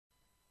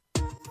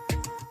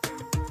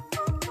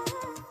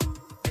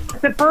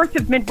The birth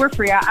of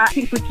midwifery, I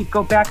think we could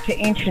go back to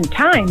ancient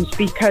times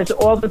because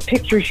all the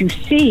pictures you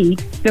see,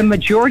 the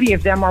majority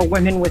of them are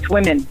women with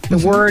women. The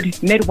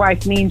word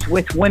midwife means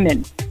with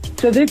women.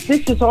 So this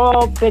has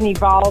all been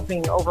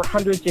evolving over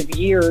hundreds of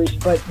years,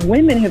 but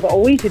women have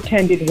always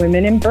attended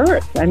women in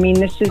birth. I mean,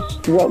 this is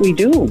what we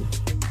do.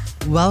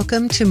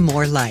 Welcome to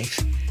More Life.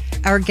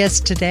 Our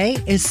guest today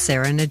is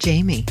Sarah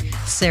Najami.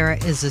 Sarah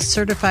is a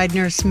certified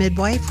nurse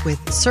midwife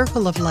with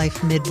Circle of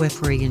Life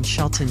Midwifery in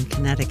Shelton,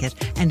 Connecticut,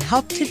 and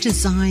helped to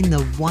design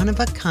the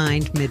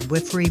one-of-a-kind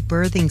midwifery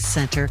birthing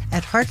center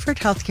at Hartford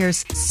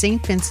Healthcare's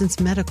St. Vincent's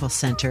Medical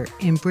Center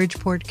in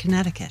Bridgeport,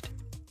 Connecticut.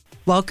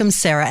 Welcome,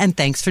 Sarah, and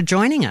thanks for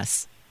joining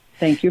us.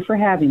 Thank you for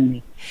having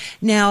me.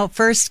 Now,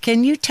 first,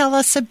 can you tell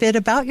us a bit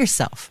about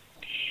yourself?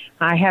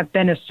 I have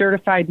been a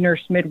certified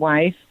nurse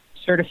midwife,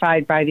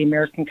 certified by the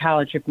American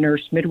College of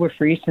Nurse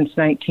Midwifery since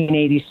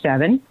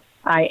 1987.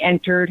 I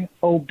entered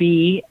OB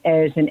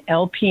as an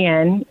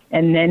LPN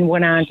and then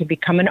went on to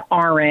become an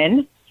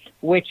RN,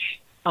 which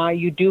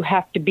you do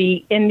have to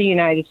be in the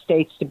United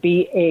States to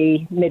be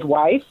a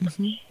midwife,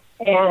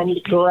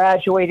 and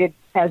graduated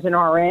as an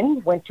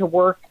RN, went to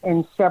work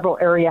in several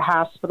area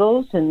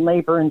hospitals in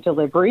labor and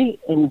delivery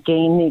and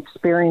gained the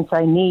experience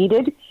I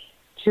needed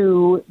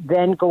to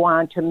then go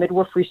on to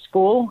midwifery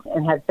school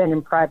and have been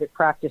in private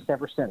practice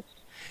ever since.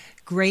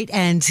 Great.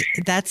 And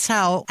that's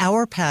how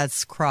our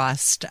paths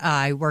crossed.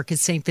 I work at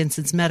St.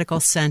 Vincent's Medical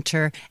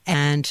Center,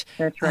 and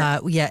that's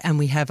right. And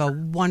we have a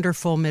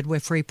wonderful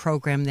midwifery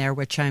program there,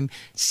 which I'm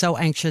so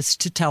anxious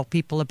to tell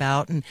people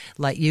about and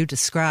let you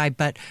describe.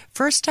 But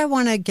first, I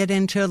want to get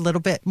into a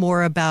little bit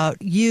more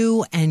about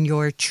you and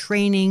your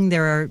training.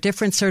 There are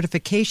different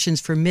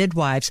certifications for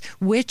midwives.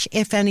 Which,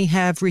 if any,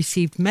 have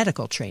received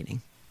medical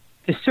training?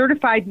 The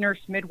certified nurse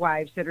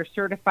midwives that are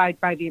certified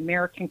by the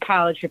American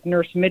College of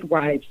Nurse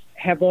Midwives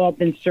have all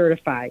been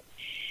certified.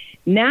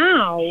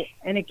 Now,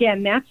 and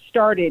again, that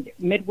started,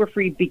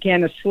 midwifery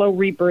began a slow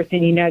rebirth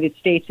in the United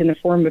States in the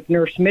form of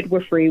nurse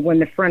midwifery when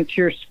the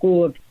Frontier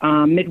School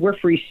of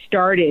Midwifery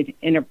started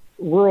in a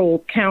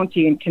rural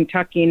county in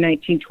Kentucky in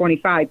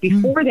 1925.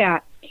 Before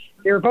that,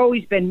 there have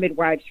always been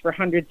midwives for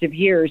hundreds of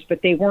years,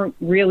 but they weren't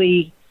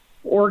really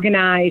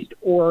organized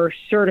or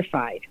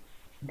certified.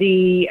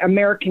 The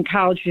American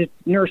College of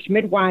Nurse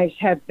Midwives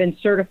have been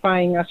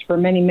certifying us for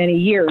many, many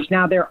years.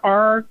 Now, there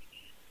are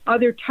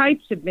other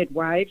types of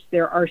midwives.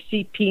 There are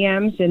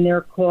CPMs, and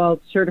they're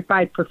called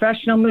Certified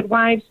Professional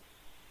Midwives.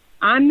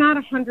 I'm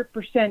not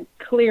 100%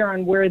 clear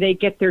on where they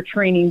get their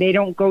training. They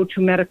don't go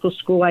to medical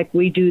school like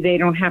we do. They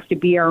don't have to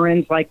be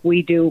RNs like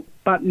we do.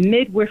 But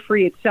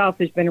midwifery itself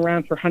has been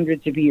around for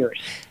hundreds of years.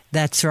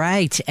 That's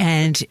right.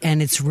 And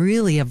it's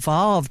really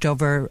evolved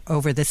over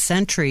the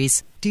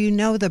centuries. Do you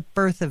know the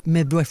birth of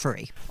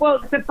midwifery? Well,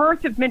 the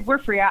birth of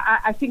midwifery,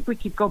 I think we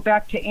could go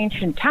back to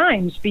ancient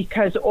times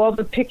because all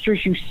the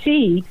pictures you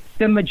see,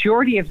 the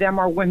majority of them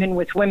are women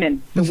with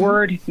women. The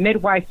word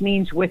midwife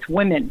means with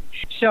women.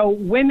 So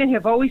women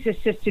have always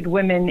assisted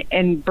women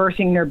in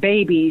birthing their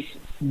babies.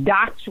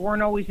 Docs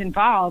weren't always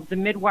involved. The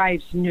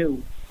midwives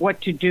knew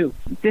what to do.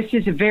 This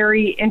is a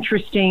very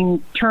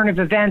interesting turn of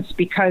events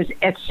because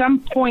at some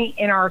point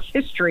in our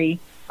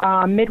history,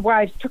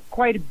 midwives took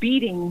quite a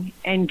beating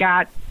and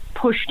got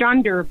pushed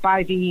under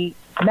by the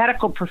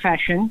medical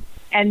profession.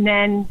 And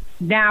then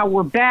now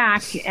we're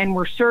back and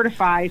we're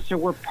certified, so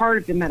we're part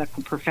of the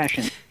medical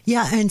profession.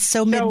 Yeah, and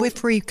so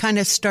midwifery kind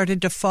of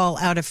started to fall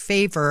out of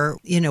favor,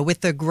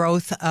 with the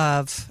growth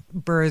of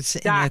births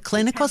in a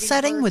clinical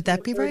setting. Would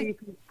that be right?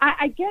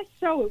 I guess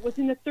so. It was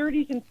in the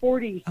 30s and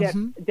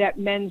 40s that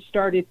men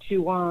started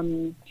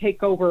to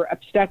take over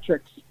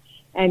obstetrics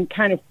and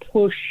kind of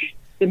push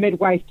the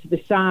midwife to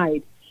the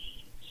side.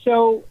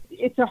 So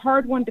it's a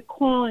hard one to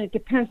call, and it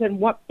depends on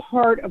what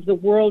part of the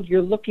world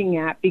you're looking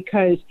at,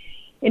 because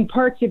in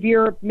parts of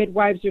Europe,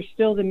 midwives are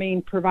still the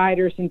main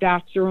providers and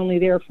docs are only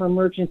there for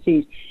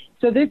emergencies.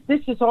 So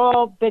this has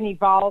all been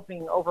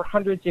evolving over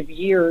hundreds of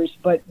years,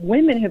 but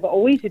women have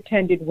always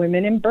attended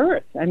women in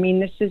birth. I mean,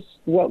 this is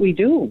what we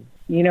do.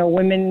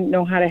 Women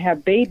know how to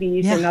have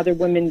babies, and other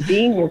women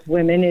being with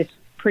women is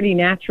pretty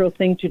natural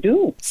thing to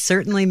do.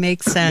 Certainly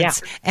makes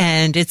sense. Yeah.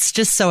 And it's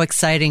just so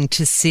exciting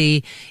to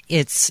see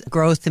its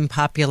growth in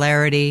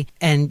popularity.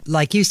 And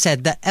like you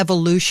said, the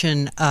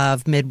evolution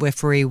of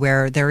midwifery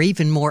where there are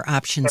even more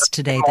options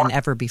today than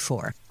ever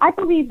before. I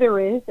believe there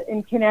is.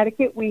 In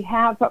Connecticut, we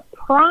have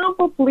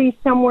probably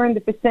somewhere in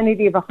the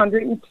vicinity of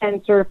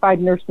 110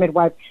 certified nurse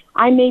midwives.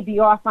 I may be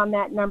off on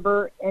that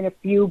number in a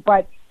few,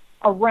 but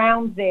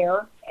around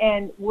there.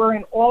 And we're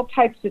in all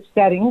types of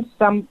settings.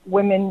 Some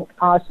women,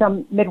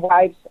 some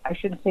midwives, I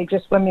shouldn't say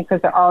just women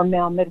because there are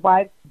male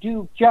midwives,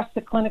 do just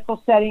the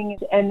clinical setting.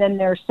 And then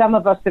there's some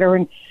of us that are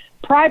in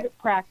private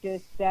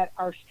practice that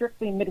are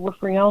strictly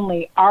midwifery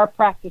only. Our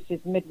practice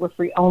is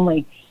midwifery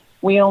only.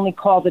 We only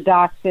call the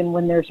docs in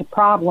when there's a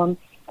problem.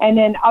 And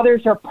then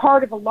others are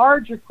part of a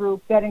larger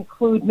group that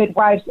include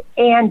midwives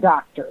and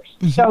doctors.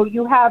 So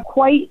you have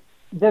quite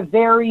the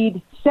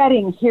varied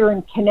setting here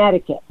in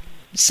Connecticut.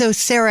 So,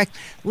 Sarah,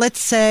 let's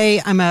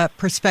say I'm a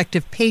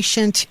prospective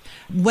patient.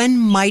 When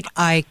might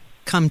I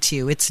come to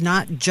you. It's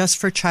not just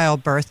for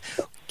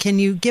childbirth. Can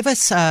you give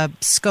us a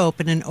scope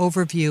and an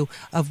overview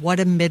of what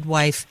a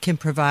midwife can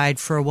provide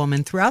for a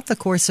woman throughout the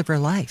course of her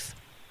life?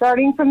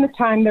 Starting from the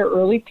time they're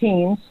early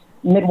teens,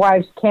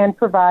 midwives can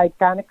provide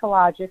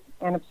gynecologic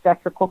and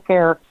obstetrical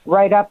care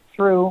right up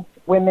through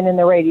women in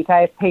their 80s.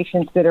 I have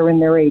patients that are in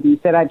their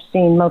 80s that I've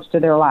seen most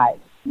of their lives.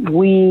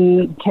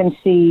 We can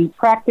see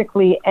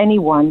practically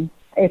anyone.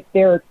 If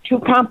they're too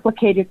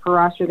complicated for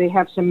us or they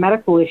have some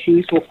medical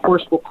issues, of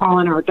course, we'll call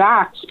in our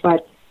docs,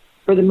 but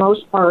for the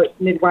most part,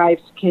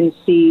 midwives can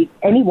see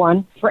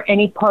anyone for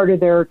any part of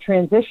their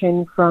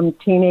transition from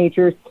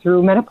teenagers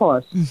through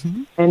menopause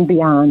and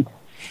beyond.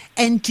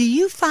 And do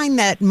you find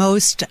that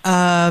most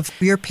of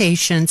your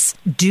patients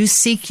do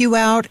seek you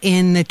out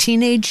in the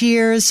teenage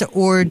years,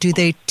 or do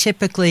they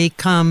typically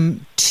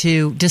come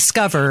to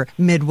discover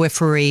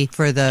midwifery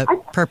for the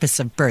purpose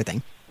of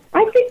birthing?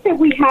 I think that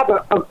we have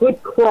a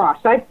good cross.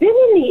 I've been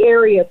in the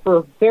area for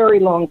a very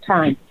long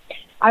time.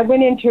 I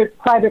went into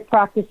private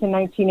practice in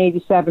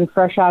 1987,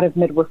 fresh out of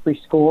midwifery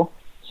school.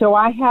 So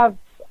I have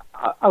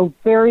a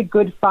very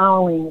good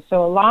following.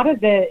 So a lot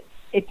of it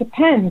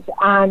depends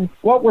on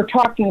what we're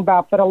talking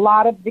about, but a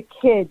lot of the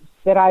kids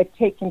that I've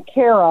taken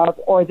care of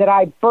or that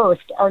I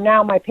birthed are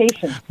now my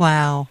patients.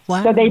 Wow.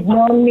 So they've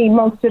known me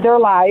most of their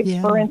lives.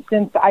 Yeah. For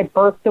instance, I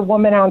birthed a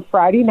woman on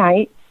Friday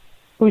night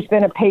who's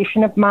been a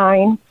patient of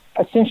mine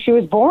since she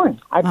was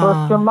born. I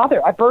birthed her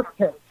mother. I birthed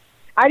her.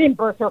 I didn't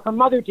birth her. Her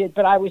mother did,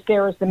 but I was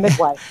there as the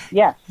midwife.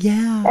 Yes.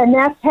 Yeah. And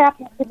that's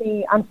happened to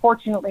me.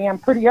 Unfortunately, I'm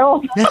pretty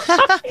old.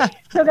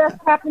 So that's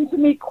happened to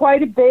me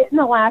quite a bit in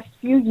the last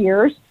few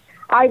years.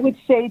 I would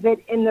say that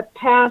in the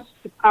past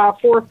 4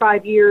 or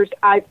 5 years,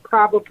 I've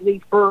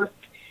probably birthed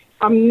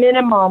a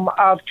minimum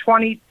of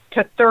 20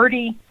 to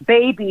 30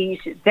 babies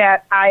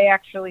that I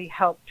actually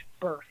helped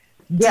birth.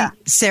 Yeah.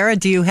 Sarah,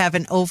 do you have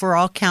an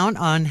overall count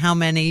on how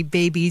many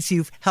babies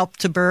you've helped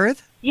to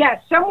birth?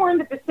 Yes, somewhere in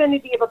the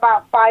vicinity of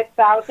about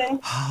 5,000.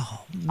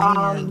 Oh,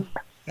 man.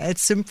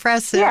 That's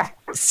impressive. Yeah.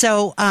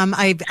 So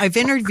I've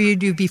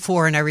interviewed you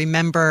before, and I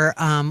remember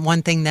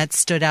one thing that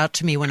stood out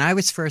to me when I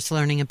was first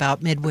learning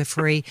about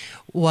midwifery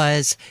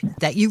was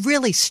that you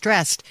really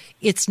stressed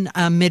it's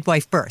a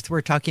midwife birth.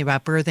 We're talking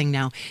about birthing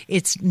now.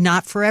 It's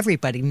not for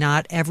everybody.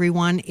 Not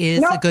everyone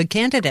is a good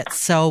candidate.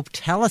 So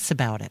tell us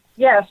about it.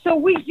 Yeah,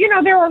 so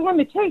there are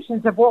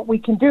limitations of what we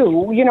can do.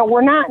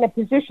 We're not in a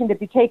position to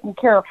be taking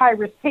care of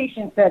high-risk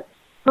patients that,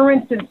 for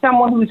instance,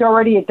 someone who's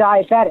already a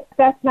diabetic.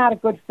 That's not a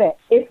good fit.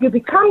 If you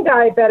become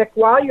diabetic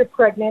while you're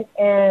pregnant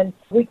and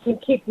we can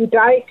keep you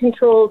diet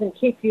controlled and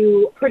keep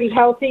you pretty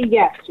healthy,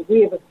 yes,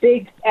 we have a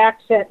big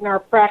accent in our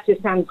practice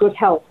on good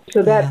health.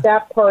 So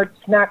that part's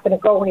not going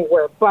to go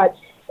anywhere. But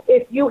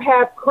if you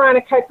have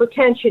chronic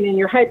hypertension and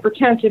you're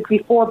hypertensive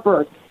before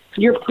birth,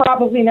 you're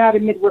probably not a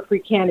midwifery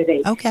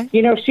candidate. Okay.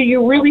 So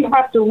you really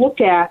have to look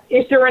at,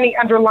 is there any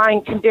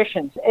underlying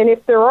conditions? And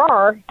if there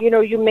are,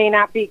 you may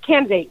not be a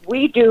candidate.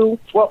 We do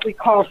what we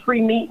call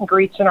free meet and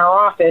greets in our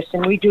office,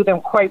 and we do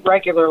them quite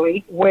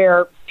regularly,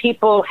 where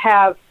people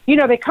have,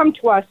 they come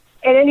to us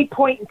at any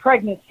point in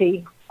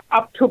pregnancy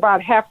up to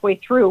about halfway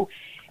through,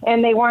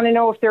 and they want to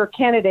know if they're a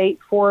candidate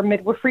for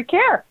midwifery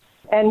care.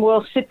 And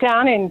we'll sit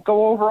down and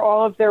go over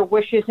all of their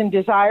wishes and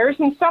desires,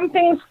 and some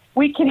things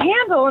we can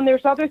handle, and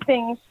there's other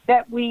things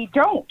that we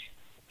don't.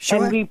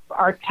 Sure. And we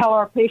tell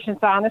our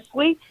patients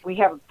honestly. We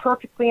have a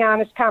perfectly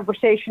honest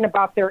conversation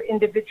about their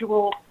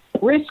individual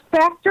risk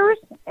factors,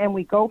 and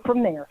we go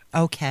from there.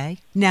 Okay.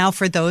 Now,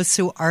 for those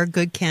who are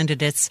good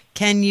candidates,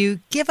 can you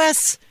give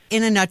us,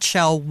 in a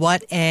nutshell,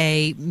 what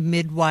a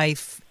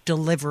midwife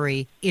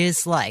delivery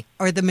is like?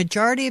 Are the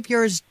majority of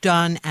yours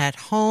done at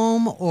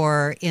home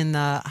or in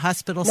the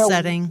hospital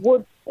setting?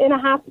 We're in a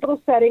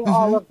hospital setting,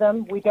 all of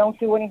them. We don't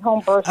do any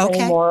home births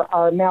anymore.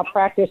 Our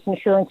malpractice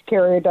insurance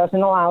carrier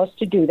doesn't allow us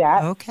to do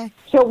that. Okay.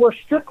 So we're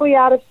strictly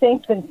out of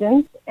St.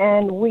 Vincent's,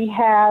 and we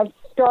have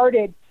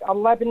started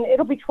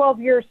it'll be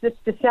 12 years this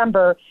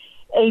December,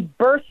 a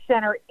birth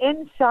center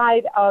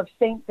inside of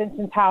St.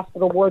 Vincent's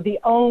Hospital. We're the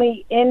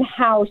only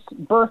in-house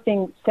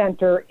birthing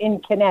center in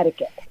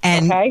Connecticut.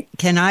 And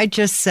can I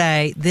just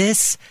say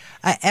this,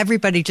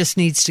 everybody just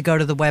needs to go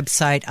to the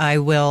website. I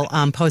will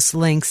post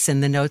links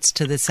in the notes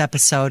to this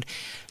episode.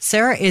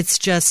 Sarah, it's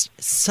just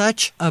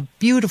such a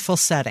beautiful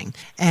setting.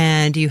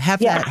 And you have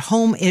that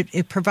home,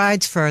 it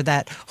provides for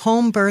that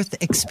home birth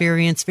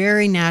experience,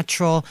 very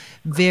natural,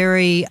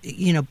 very,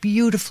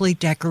 beautifully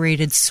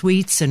decorated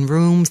suites and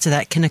rooms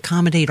that can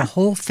accommodate a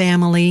whole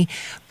family.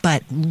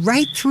 But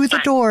right through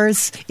the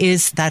doors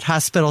is that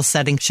hospital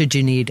setting should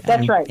you need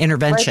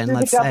intervention, right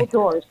let's the say. Double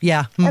doors.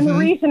 Yeah. And the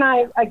reason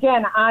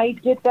I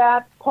did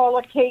that,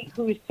 Paula Kate,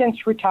 who is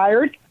since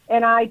retired,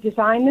 and I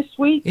designed the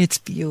suite. It's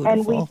beautiful.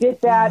 And we did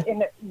that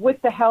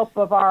with the help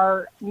of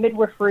our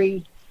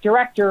midwifery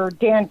director,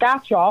 Dan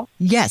Gottschall.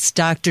 Yes,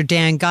 Dr.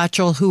 Dan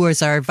Gottschall, who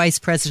is our Vice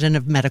President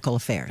of Medical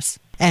Affairs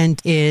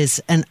and is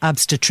an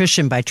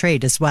obstetrician by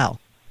trade as well.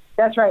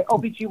 That's right,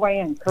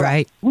 OBGYN, correct.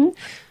 Right. Mm-hmm.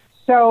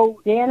 So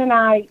Dan and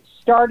I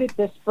started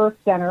this birth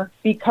center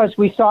because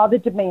we saw the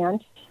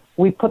demand.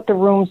 We put the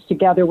rooms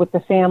together with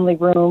the family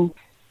room.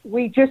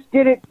 We just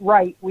did it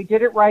right. We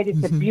did it right.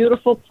 It's a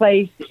beautiful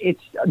place.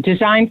 It's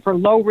designed for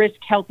low-risk,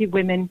 healthy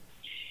women.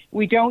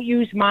 We don't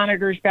use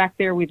monitors back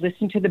there. We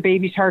listen to the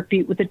baby's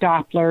heartbeat with a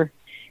Doppler.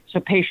 So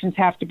patients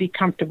have to be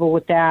comfortable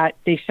with that.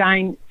 They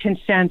sign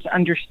consents,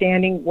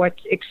 understanding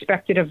what's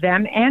expected of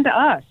them and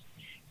us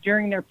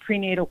during their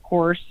prenatal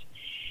course.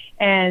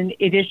 And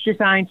it is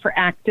designed for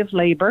active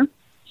labor.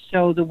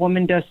 So the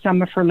woman does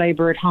some of her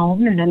labor at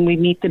home, and then we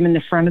meet them in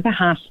the front of the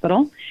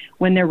hospital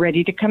when they're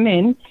ready to come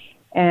in.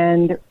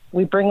 And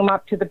we bring them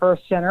up to the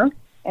birth center,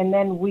 and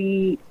then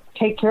we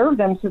take care of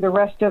them through the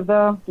rest of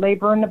the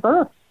labor and the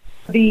birth.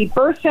 The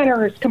birth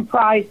center is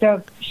comprised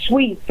of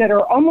suites that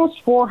are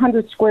almost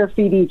 400 square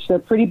feet each. They're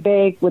pretty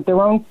big with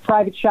their own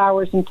private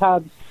showers and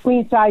tubs,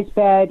 queen-size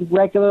bed,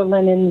 regular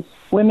linens.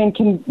 Women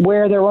can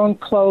wear their own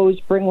clothes,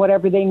 bring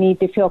whatever they need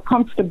to feel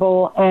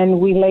comfortable, and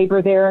we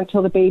labor there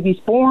until the baby's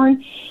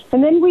born.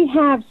 And then we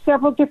have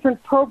several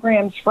different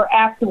programs for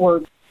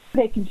afterwards.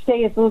 They can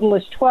stay as little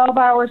as 12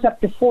 hours up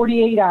to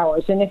 48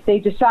 hours. And if they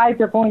decide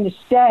they're going to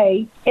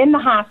stay in the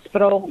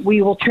hospital,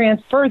 we will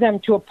transfer them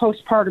to a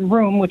postpartum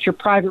room, which are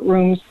private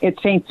rooms at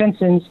St.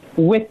 Vincent's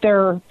with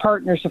their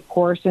partners, of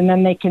course. And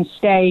then they can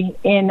stay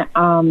in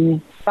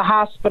the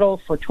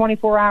hospital for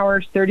 24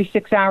 hours,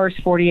 36 hours,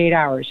 48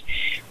 hours.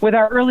 With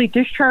our early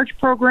discharge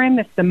program,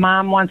 if the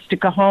mom wants to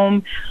go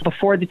home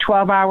before the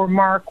 12-hour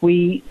mark,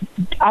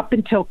 up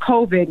until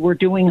COVID, we're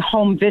doing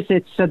home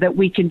visits so that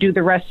we can do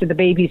the rest of the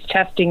baby's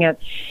testing at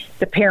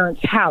the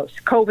parent's house.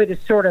 COVID has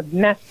sort of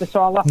messed us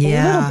all up a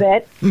little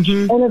bit,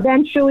 and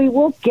eventually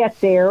we'll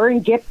get there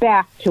and get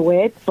back to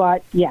it,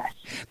 but yes.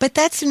 But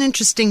that's an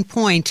interesting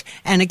point,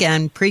 and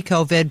again,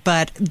 pre-COVID,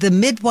 but the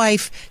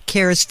midwife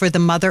cares for the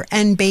mother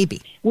and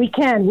baby. We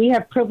can. We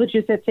have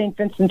privileges at St.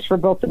 Vincent's for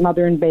both the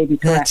mother and baby,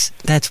 correct?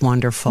 That's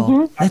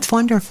wonderful. That's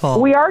wonderful.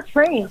 We are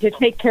trained to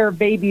take care of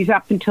babies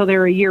up until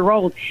they're a year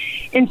old.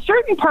 In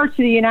certain parts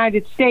of the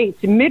United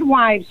States,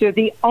 midwives are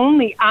the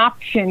only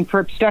option for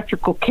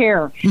obstetrical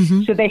care,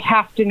 so they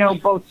have to know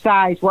both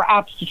sides, where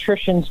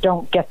obstetricians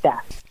don't get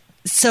that.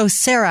 So,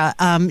 Sarah,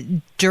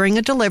 during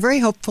a delivery,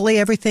 hopefully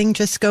everything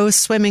just goes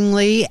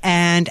swimmingly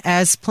and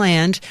as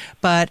planned,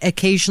 but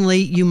occasionally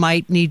you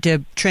might need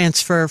to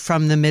transfer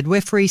from the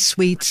midwifery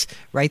suites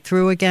right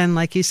through again,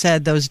 like you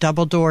said, those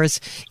double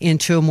doors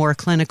into a more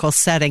clinical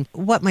setting.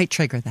 What might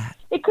trigger that?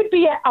 It could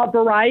be a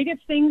variety of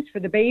things for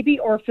the baby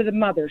or for the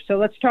mother. So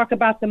let's talk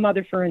about the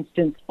mother, for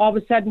instance. All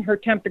of a sudden her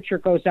temperature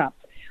goes up.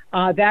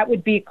 That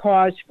would be a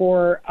cause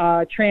for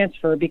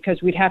transfer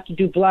because we'd have to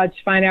do bloods,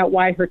 find out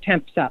why her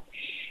temp's up.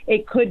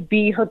 It could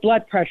be her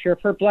blood pressure.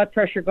 If her blood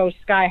pressure goes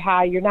sky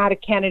high, you're not a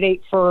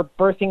candidate for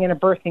birthing in a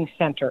birthing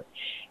center.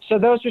 So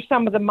those are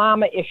some of the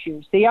mama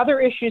issues. The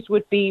other issues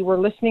would be we're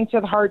listening to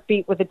the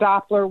heartbeat with a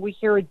Doppler. We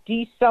hear a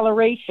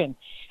deceleration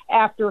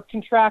after a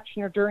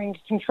contraction or during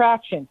a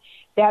contraction.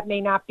 That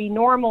may not be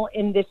normal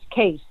in this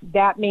case.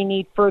 That may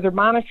need further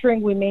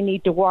monitoring. We may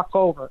need to walk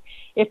over.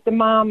 If the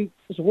mom's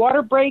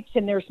water breaks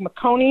and there's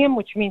meconium,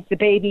 which means the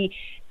baby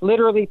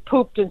literally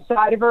pooped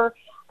inside of her,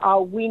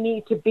 we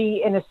need to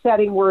be in a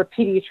setting where a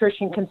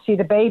pediatrician can see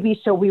the baby,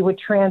 so we would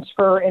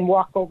transfer and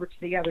walk over to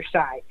the other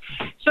side.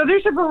 So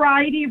there's a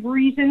variety of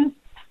reasons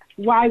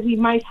why we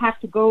might have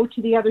to go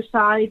to the other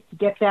side to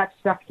get that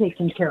stuff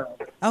taken care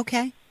of.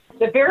 Okay.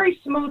 It's a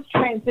very smooth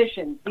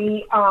transition.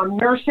 The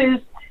nurses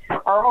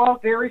are all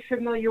very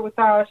familiar with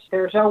us.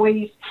 There's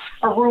always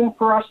a room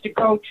for us to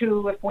go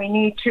to if we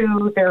need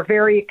to. They're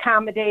very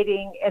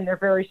accommodating, and they're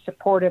very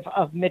supportive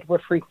of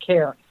midwifery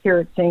care here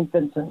at St.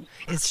 Vincent's.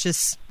 It's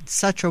just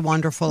such a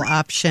wonderful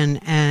option,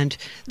 and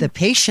the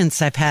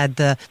patients I've had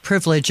the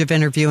privilege of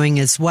interviewing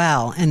as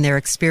well, and their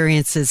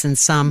experiences, and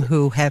some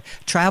who have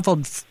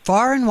traveled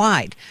far and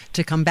wide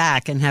to come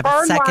back and have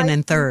a second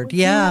and third.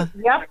 Yeah.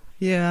 Yep.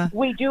 Yeah.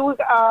 We do,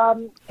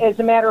 as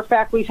a matter of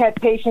fact, we've had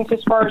patients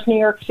as far as New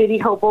York City,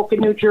 Hoboken,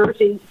 New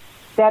Jersey,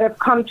 that have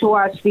come to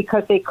us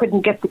because they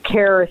couldn't get the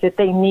care that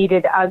they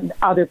needed in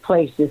other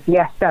places.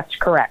 Yes, that's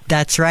correct.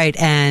 That's right.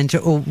 And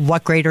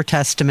what greater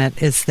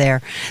testament is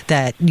there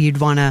that you'd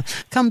want to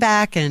come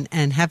back and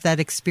have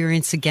that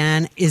experience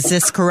again? Is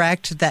this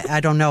correct? That I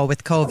don't know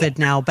with COVID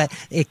now, but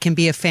it can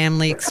be a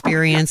family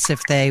experience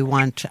if they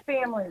want.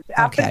 Families.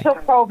 Up until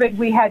COVID,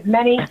 we had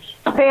many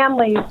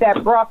families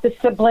that brought the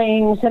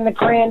siblings and the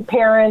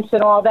grandparents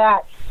and all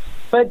that.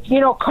 But,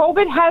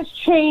 COVID has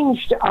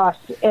changed us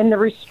in the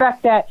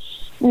respect that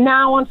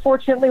now,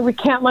 unfortunately, we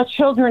can't let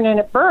children in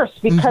at birth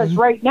because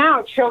right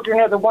now children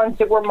are the ones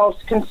that we're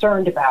most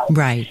concerned about.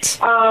 Right.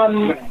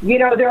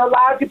 They're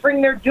allowed to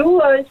bring their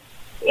doulas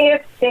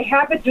if they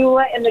have a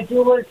doula, and the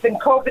doula has been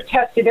COVID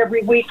tested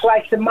every week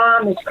like the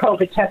mom is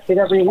COVID tested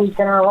every week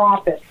in our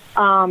office.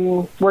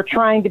 We're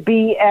trying to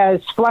be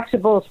as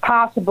flexible as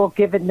possible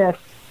given the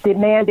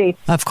mandates.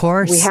 Of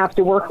course. We have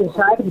to work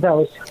inside of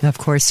those. Of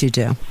course you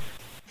do.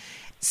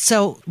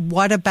 So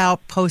what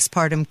about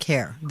postpartum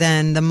care?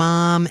 Then the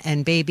mom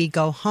and baby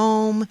go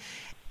home,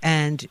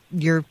 and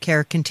your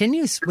care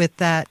continues with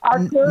that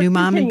Our care new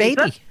mom continues.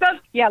 and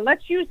baby.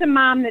 Let's use a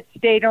mom that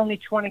stayed only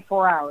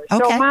 24 hours.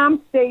 Okay. So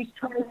mom stays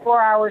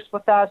 24 hours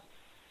with us.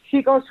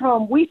 She goes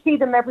home. We see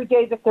them every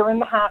day that they're in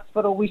the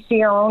hospital. We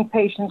see our own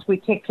patients. We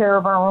take care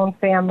of our own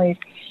families.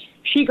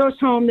 She goes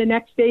home. The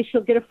next day,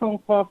 she'll get a phone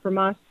call from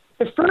us.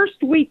 The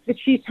first week that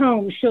she's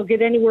home, she'll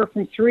get anywhere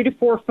from 3 to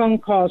 4 phone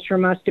calls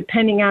from us,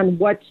 depending on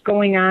what's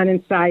going on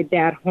inside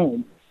that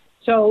home.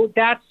 So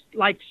that's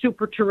like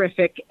super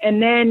terrific.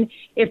 And then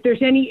if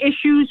there's any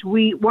issues,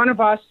 one of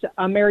us,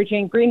 Mary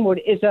Jane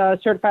Greenwood, is a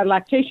certified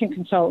lactation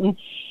consultant.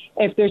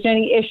 If there's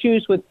any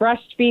issues with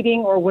breastfeeding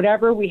or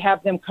whatever, we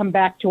have them come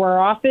back to our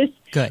office.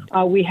 Good.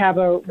 We have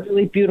a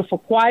really beautiful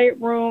quiet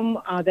room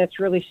that's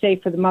really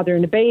safe for the mother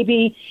and the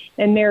baby.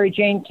 And Mary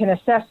Jane can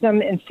assess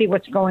them and see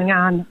what's going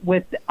on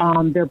with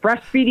their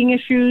breastfeeding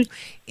issues.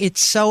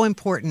 It's so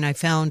important. I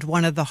found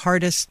one of the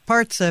hardest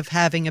parts of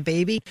having a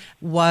baby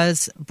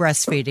was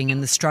breastfeeding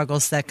and the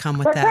struggles that come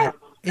with that.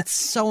 It's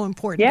so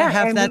important to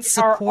have that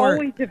support. We are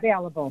always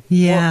available.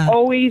 Yeah. We're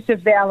always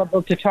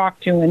available to talk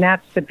to, and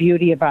that's the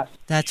beauty of us.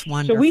 That's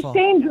wonderful. So we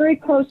stay in very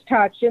close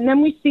touch, and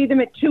then we see them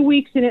at 2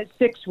 weeks and at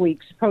 6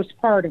 weeks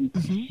postpartum.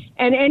 Mm-hmm.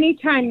 And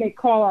anytime they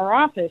call our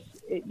office,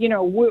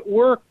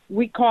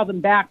 we call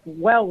them back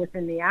well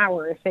within the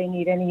hour if they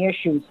need any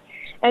issues.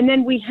 And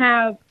then we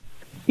have,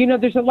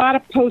 there's a lot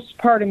of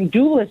postpartum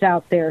doulas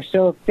out there.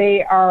 So if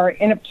they are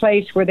in a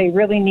place where they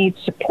really need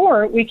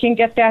support, we can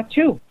get that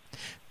too.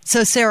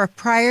 So, Sarah,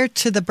 prior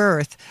to the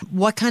birth,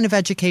 what kind of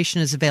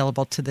education is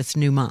available to this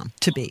new mom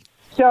to be?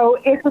 So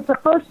if it's a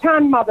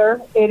first-time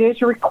mother, it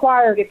is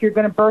required if you're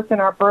going to birth in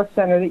our birth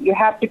center that you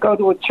have to go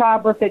to a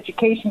childbirth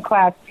education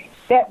class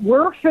that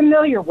we're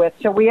familiar with.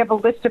 So we have a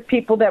list of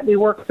people that we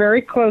work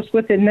very close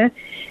with in the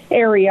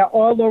area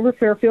all over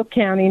Fairfield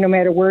County, no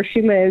matter where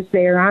she lives.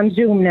 They are on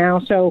Zoom now,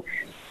 so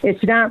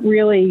it's not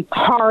really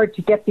hard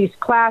to get these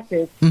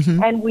classes.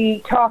 Mm-hmm. And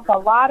we talk a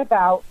lot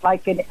about,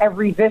 like in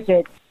every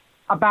visit,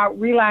 about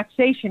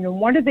relaxation and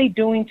what are they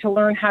doing to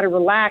learn how to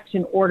relax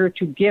in order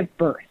to give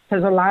birth,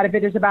 because a lot of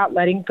it is about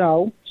letting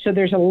go. So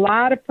there's a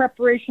lot of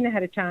preparation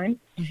ahead of time.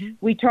 Mm-hmm.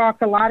 We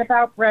talk a lot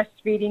about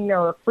breastfeeding. There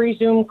are free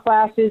Zoom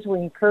classes. We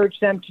encourage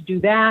them to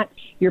do that.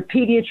 Your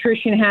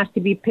pediatrician has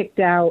to be picked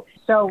out.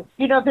 So,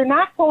 they're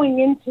not going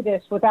into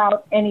this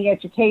without any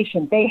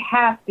education. They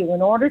have to.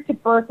 In order to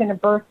birth in a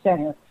birth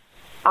center,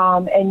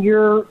 and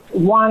you're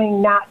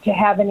wanting not to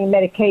have any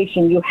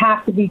medication, you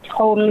have to be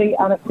totally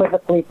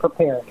unequivocally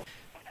prepared.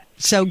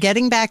 So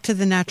getting back to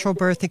the natural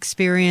birth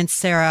experience,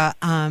 Sarah,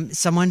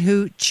 someone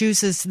who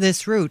chooses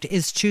this route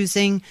is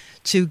choosing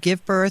to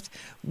give birth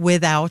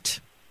without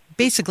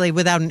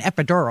an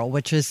epidural,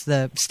 which is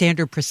the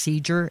standard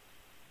procedure.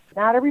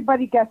 Not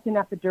everybody gets an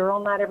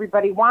epidural. Not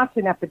everybody wants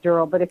an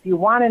epidural. But if you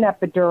want an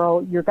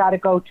epidural, you've got to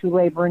go to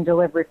labor and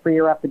delivery for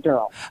your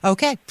epidural.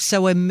 Okay.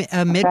 So a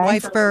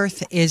midwife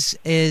birth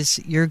is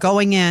you're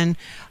going in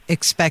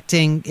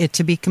expecting it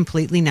to be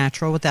completely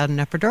natural without an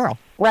epidural.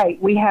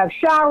 Right. We have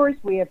showers,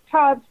 we have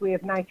tubs, we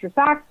have nitrous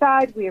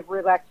oxide, we have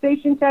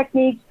relaxation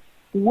techniques,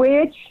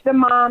 which the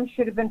mom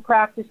should have been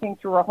practicing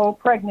through her whole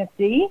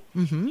pregnancy.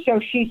 Mm-hmm. So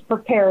she's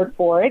prepared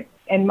for it,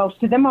 and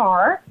most of them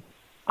are.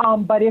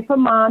 But if a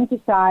mom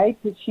decides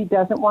that she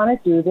doesn't want to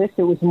do this,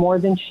 it was more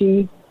than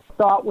she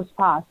thought was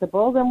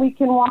possible, then we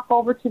can walk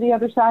over to the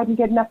other side and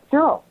get an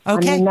epidural.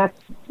 Okay. I mean,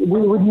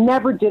 we would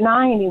never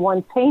deny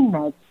anyone pain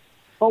meds,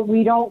 but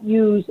we don't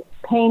use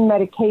pain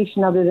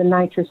medication other than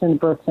nitrous in the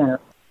birth center.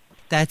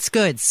 That's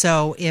good.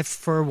 So if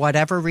for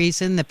whatever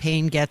reason the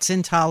pain gets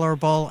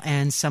intolerable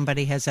and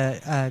somebody has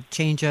a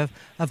change of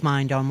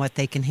mind on what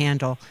they can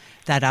handle,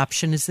 that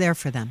option is there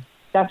for them.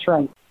 That's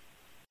right.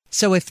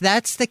 So if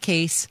that's the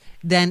case,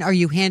 then are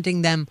you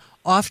handing them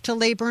off to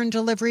labor and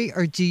delivery,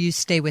 or do you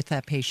stay with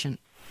that patient?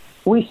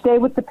 We stay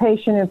with the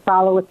patient and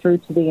follow it through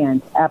to the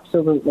end.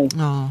 Absolutely.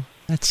 Oh,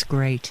 that's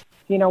great.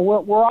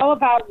 We're all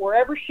about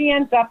wherever she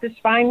ends up is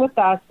fine with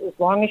us as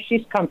long as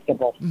she's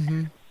comfortable.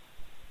 Mm-hmm.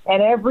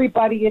 And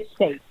everybody is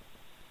safe.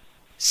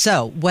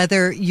 So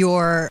whether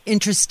you're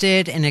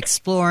interested in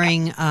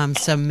exploring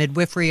some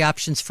midwifery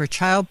options for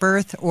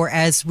childbirth, or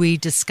as we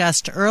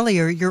discussed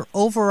earlier, your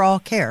overall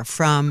care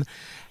from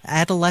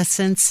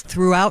adolescence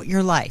throughout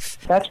your life.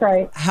 That's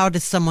right. How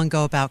does someone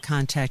go about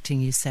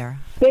contacting you, Sarah?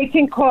 They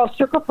can call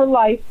Circle for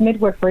Life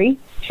Midwifery,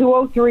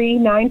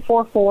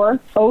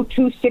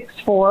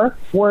 203-944-0264.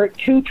 We're at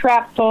 2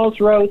 Trap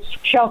Falls Road,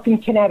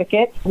 Shelton,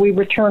 Connecticut. We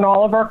return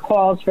all of our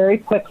calls very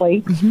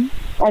quickly,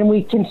 and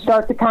we can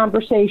start the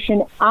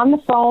conversation on the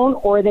phone,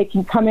 or they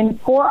can come in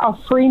for a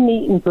free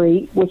meet and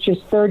greet, which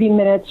is 30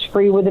 minutes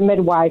free with a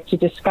midwife to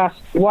discuss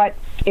what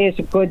is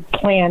a good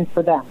plan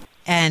for them.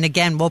 And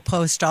again, we'll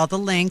post all the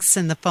links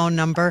and the phone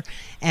number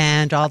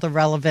and all the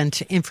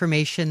relevant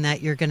information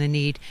that you're going to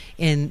need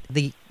in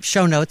the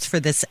show notes for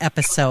this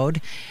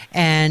episode.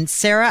 And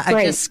Sarah, Great.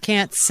 I just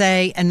can't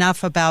say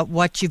enough about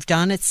what you've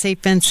done at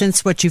St.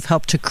 Vincent's, what you've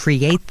helped to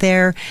create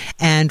there,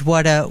 and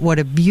what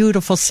a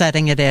beautiful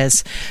setting it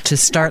is to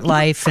start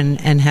life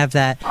and have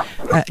that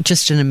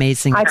just an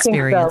amazing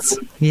experience. I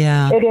think so.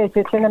 Yeah. It is.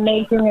 It's an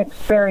amazing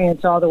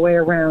experience all the way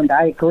around.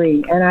 I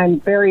agree. And I'm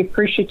very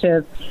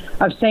appreciative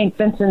of St.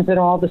 Vincent's and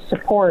all the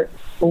support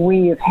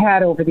we have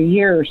had over the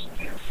years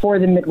for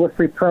the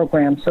midwifery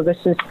program. So this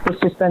has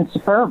been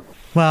superb.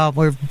 Well,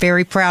 we're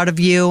very proud of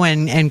you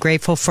and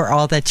grateful for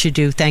all that you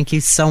do. Thank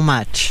you so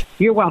much.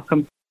 You're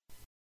welcome.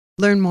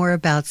 Learn more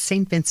about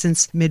St.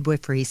 Vincent's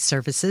midwifery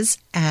services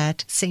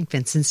at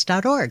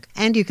stvincents.org.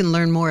 And you can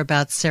learn more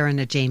about Sarah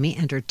Najamy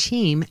and her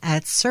team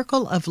at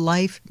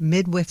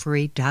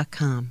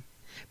circleoflifemidwifery.com.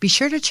 Be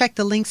sure to check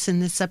the links in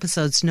this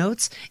episode's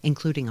notes,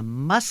 including a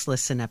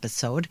must-listen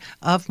episode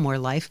of More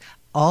Life,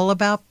 all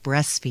about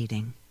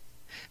breastfeeding.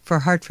 For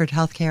Hartford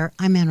Healthcare,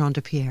 I'm Anne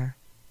Rhonda Pierre.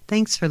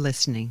 Thanks for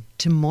listening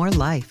to More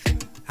Life.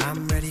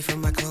 I'm ready for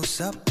my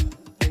close-up.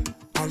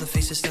 All the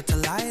faces start to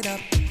light up.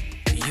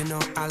 You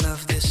know I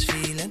love this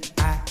feeling.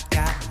 I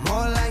got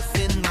more life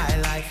in my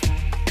life.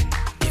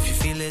 If you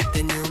feel it,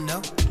 then you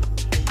know.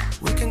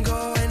 We can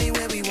go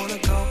anywhere we wanna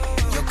go.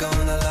 You're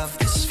gonna love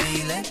this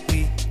feeling.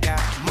 We got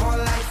more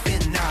life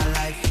in our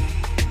life.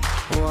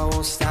 Oh, I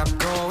won't stop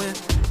going.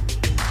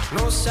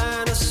 No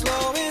sign of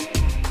slowing.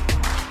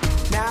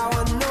 Now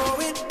I know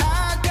it.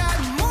 I got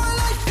more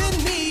life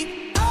in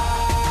me. I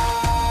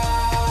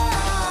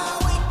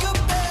wake up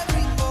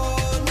every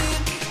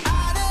morning.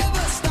 I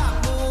never stop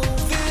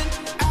moving.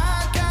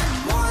 I got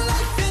more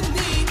life in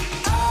me.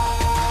 I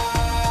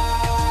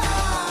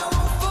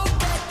won't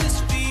forget this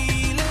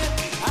feeling.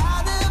 I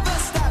never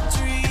stop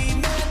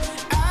dreaming.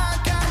 I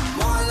got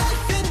more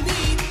life in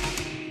me.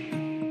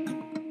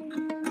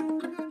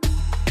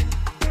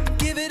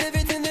 Give it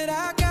everything that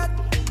I got,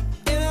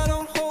 and I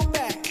don't hold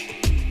back.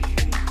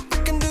 I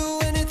can do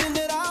anything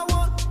that I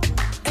want,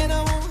 and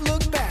I won't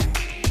look back.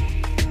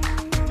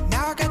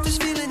 Now I got this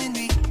feeling in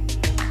me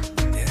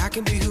that I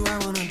can be who I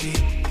wanna be.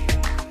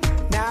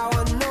 Now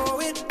I know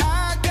it.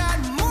 I got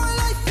more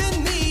life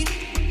in me.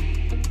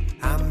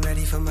 I'm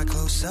ready for my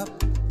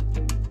close-up.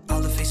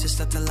 All the faces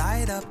start to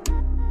light up.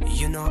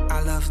 You know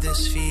I love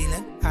this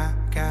feeling. I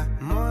got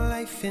more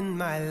life in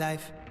my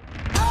life.